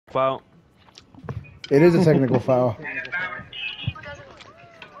foul. It is a technical foul.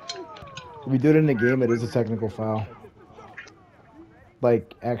 If we do it in the game, it is a technical foul.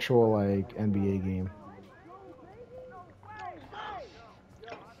 Like actual like NBA game.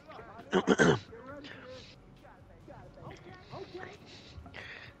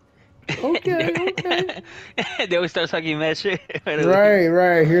 Okay. They always start talking mad shit.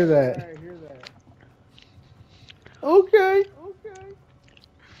 Right, I hear that. Okay.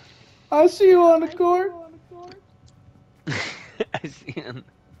 I'll see you on the court. I see him.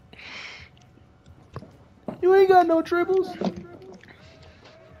 You ain't got no triples.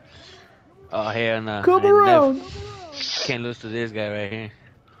 Oh hell no! Come I around. can't lose to this guy right here.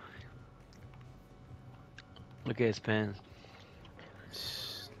 Look at his pants.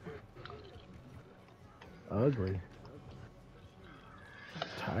 Ugly.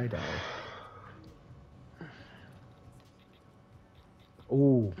 Tie dye.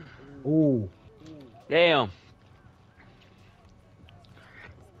 Ooh. Ooh. Damn.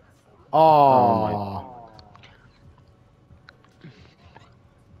 Oh.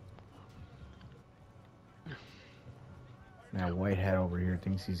 That white hat over here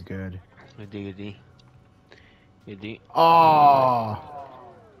thinks he's good. Good D. Oh.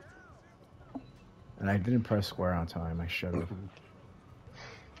 And I didn't press square on time. I should have.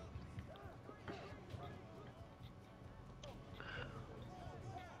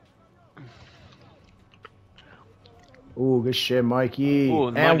 Ooh, good shit, Mikey. Ooh,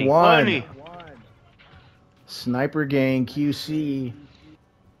 and money, one. money. Sniper gang QC.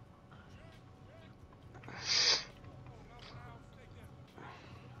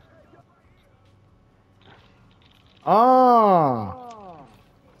 Oh.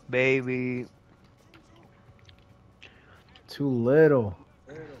 Baby. Too little.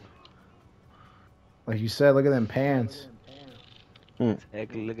 Like you said, look at them pants.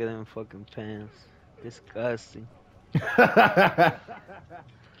 Exactly, look at them fucking pants. Disgusting.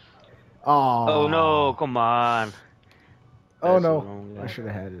 Oh no, come on. Oh That's no. wrong, I yeah. should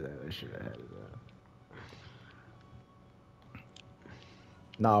have had it. I should have had it.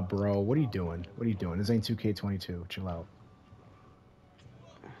 Nah, bro. What are you doing? What are you doing? This ain't 2K22. Chill out.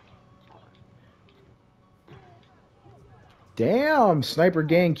 Damn, Sniper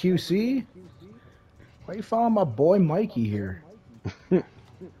Gang QC. Why you following my boy Mikey here?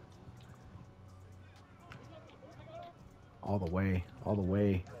 All the way. All the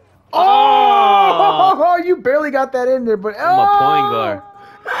way. Oh! You barely got that in there, but... I'm a point guard.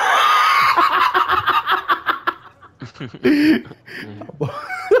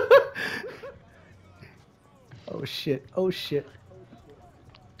 Oh, shit. Oh, shit.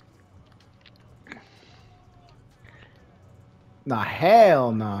 Nah,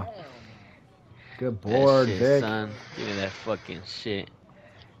 hell nah. Good board, that shit, Vic. son. Give me that fucking shit.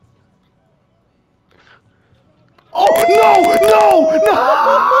 Oh, no!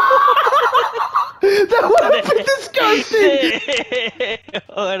 That would have been disgusting!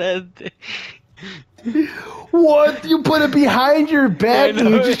 What? You put it behind your back and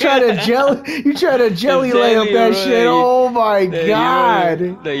you just try to jelly lay up that shit. Oh my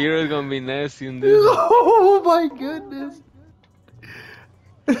god. The Euro's gonna be nasty in this. Oh my goodness.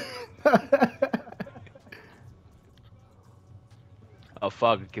 Oh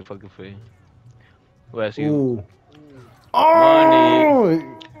fuck, I can't fucking free. Where's you? Ooh.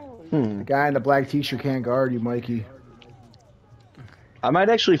 Oh! The guy in the black t-shirt can't guard you, Mikey. I might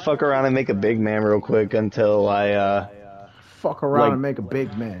actually fuck around and make a big man real quick until I fuck around and make a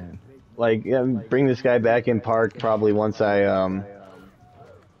big man. Like bring this guy back in park probably once I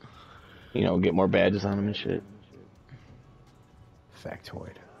you know, get more badges on him and shit.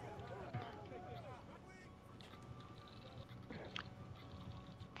 Factoid.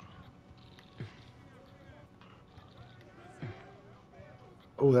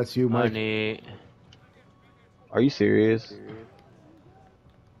 Oh, that's you, Mike. Money. Are you serious?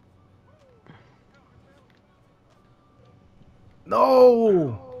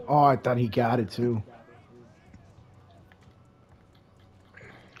 No! Oh, I thought he got it too.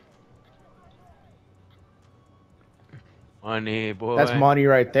 Money, boy. That's money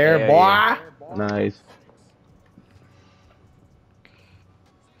right there, boy. Yeah. Nice.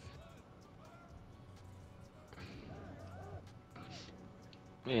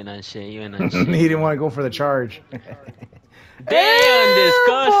 You ain't on shit. You ain't on shit. He didn't want to go for the charge. Damn,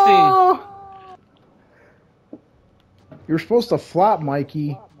 disgusting. You're supposed to flop,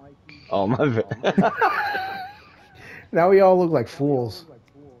 Mikey. Oh, my bad. Now we all look like fools.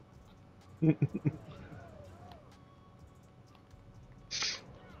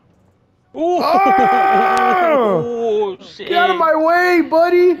 Oh! Shit. Get out of my way,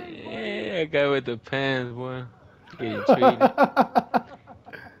 buddy! Yeah, guy with the pants, boy. Getting treated.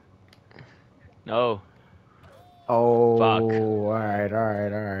 No. Oh, Fuck. alright.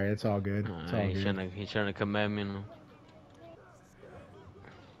 It's all good. It's all good. He's trying to come at me now.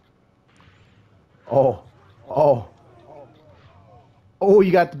 Oh. Oh,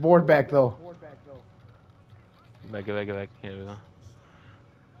 you got the board back, though. Back. Here we go.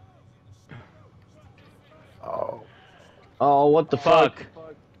 Oh. Oh, what the fuck?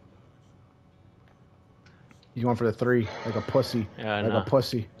 He's going for the 3, like a pussy. Yeah, I like know. a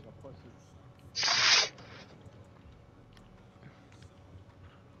pussy.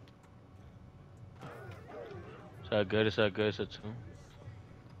 It's all good. It's all 2.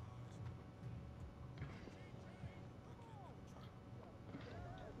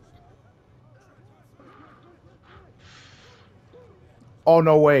 Oh,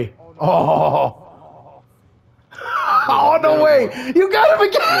 no way. Oh. Oh, no way. You got him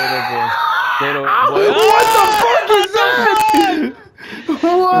again. Little boy. What the fuck is that?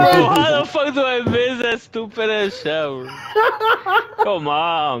 Bro, What? how the fuck do I miss that stupid ass shower? Come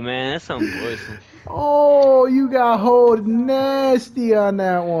on, man. That's some bullshit. Oh, you got hold nasty on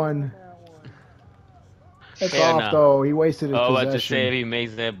that one. That's Yeah, off, no. though. He wasted his Oh, possession. about to say if he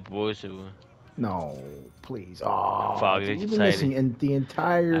makes that bullshit. No, please. Oh, Fuck, dude, it's you've been missing exciting. in the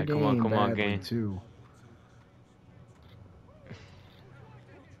entire Alright, game. come on, badly, game. too.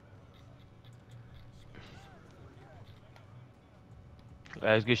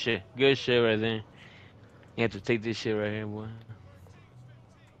 That's good shit. Good shit right there. You have to take this shit right here, boy.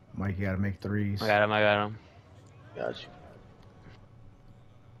 Mike, you gotta make 3s. I got him. Got you.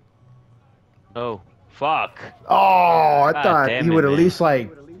 Oh, fuck. Oh, I God thought damn he it, would at man. least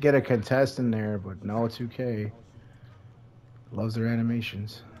like get a contest in there, but no, 2K loves their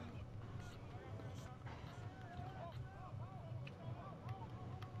animations.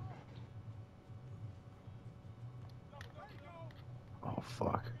 Oh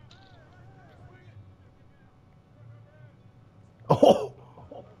fuck. Oh,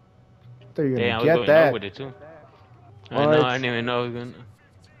 thought you were Damn, I gonna was get going that. over with it too. I know, What? I didn't even know I was gonna.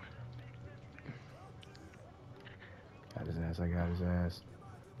 Got his ass. I got his ass.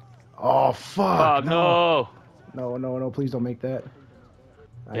 Oh fuck! Fuck, no. No! Please don't make that.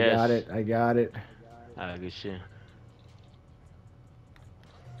 I Yes. got it. Ah, good shit.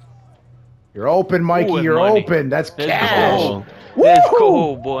 You're open, Mikey. Ooh, You're money. open. That's Let's cash. go. Let's Woo!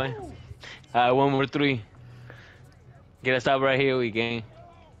 go, boy. Alright, 1 more 3. Get us stop right here, we gang.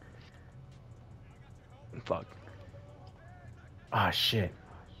 Fuck. Ah shit.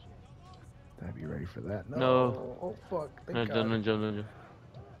 Gotta be ready for that. No. Oh fuck. No jump. Nah,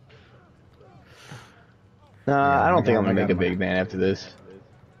 Yeah, I don't I think got I'm gonna him, I make got a him. big man after this.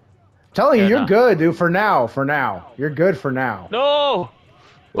 Telling you, Yeah, you're nah. good, dude. For now. You're good for now. No!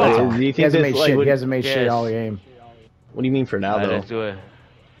 What, Fuck. do you He think hasn't this, made like, shit. what, He hasn't made shit Yes. all game. what do you mean for now, Alright, though? let's do it.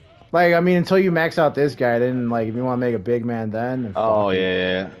 Like, I mean, until you max out this guy, then, like, if you want to make a big man, then. Oh, fuck it.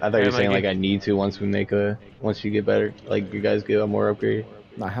 yeah. I thought you Hey, were saying, Mikey. like, I need to once you get better. Like, you guys get a more upgrade.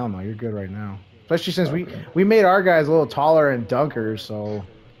 Nah, hell no. You're good right now. Especially since we made our guys a little taller and dunkers, so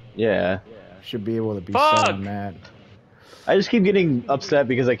Yeah. should be able to be Fuck! set on that. I just keep getting upset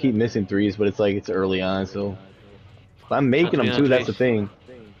because I keep missing 3s, but it's like, it's early on, so. If I'm making them, too, that's the thing.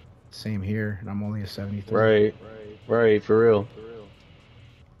 Same here, and I'm only a 73. Right, for real.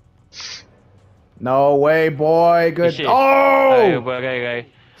 No way, boy. Good. shit. Oh! Okay.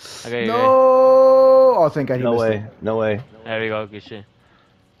 No! Oh, thank God he No missed way, it. no way. There we go, good shit.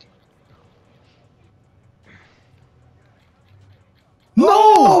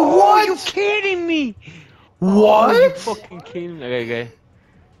 No! Are you What? kidding me? What? Are you fucking kidding me? Okay.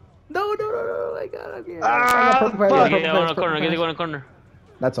 No! I got it. Ah, Get it on the corner, get it on the corner.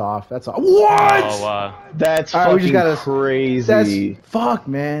 That's off. What? Oh, wow. That's All right, we fucking just gotta- crazy. That's fuck,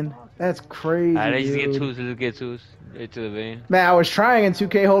 man. That's crazy. Alright, let's get dude. twos, let's get twos. Right to the vein. Man, I was trying and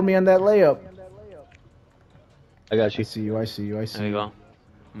 2K hold me on that layup. I got I you. see you. There we go.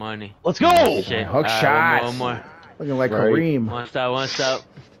 Money. Let's go! Shit. Hook Alright, shots. One more. Looking like Right. Kareem. One stop.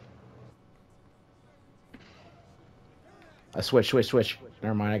 I switch.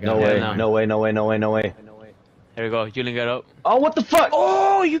 Never mind. I got No it. way, no. no way. There we go. Julian got up. Oh, what the fuck?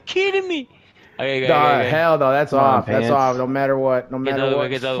 Oh, you kidding me? Okay. Hell no, that's Come on, off. That's pants. off. No matter what. No Get matter the other what. one,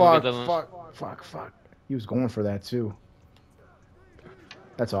 get the other one, get the other Fuck. He was going for that too.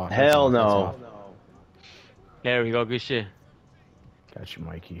 That's off. Hell That's no. off. There we go. Good shit. Got you,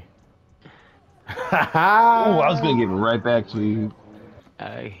 Mikey. Oh, I was gonna get right back to you.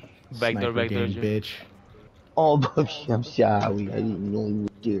 Back Sniper door. game, bitch. Oh, baby, I'm sorry. I didn't know you were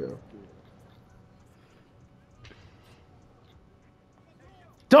there.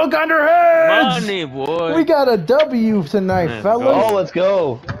 Dunk underhands! Money, boy. We got a W tonight, Let's fellas. go. Oh, let's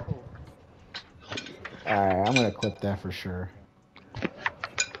go. Alright, I'm gonna clip that for sure.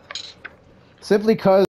 Simply cause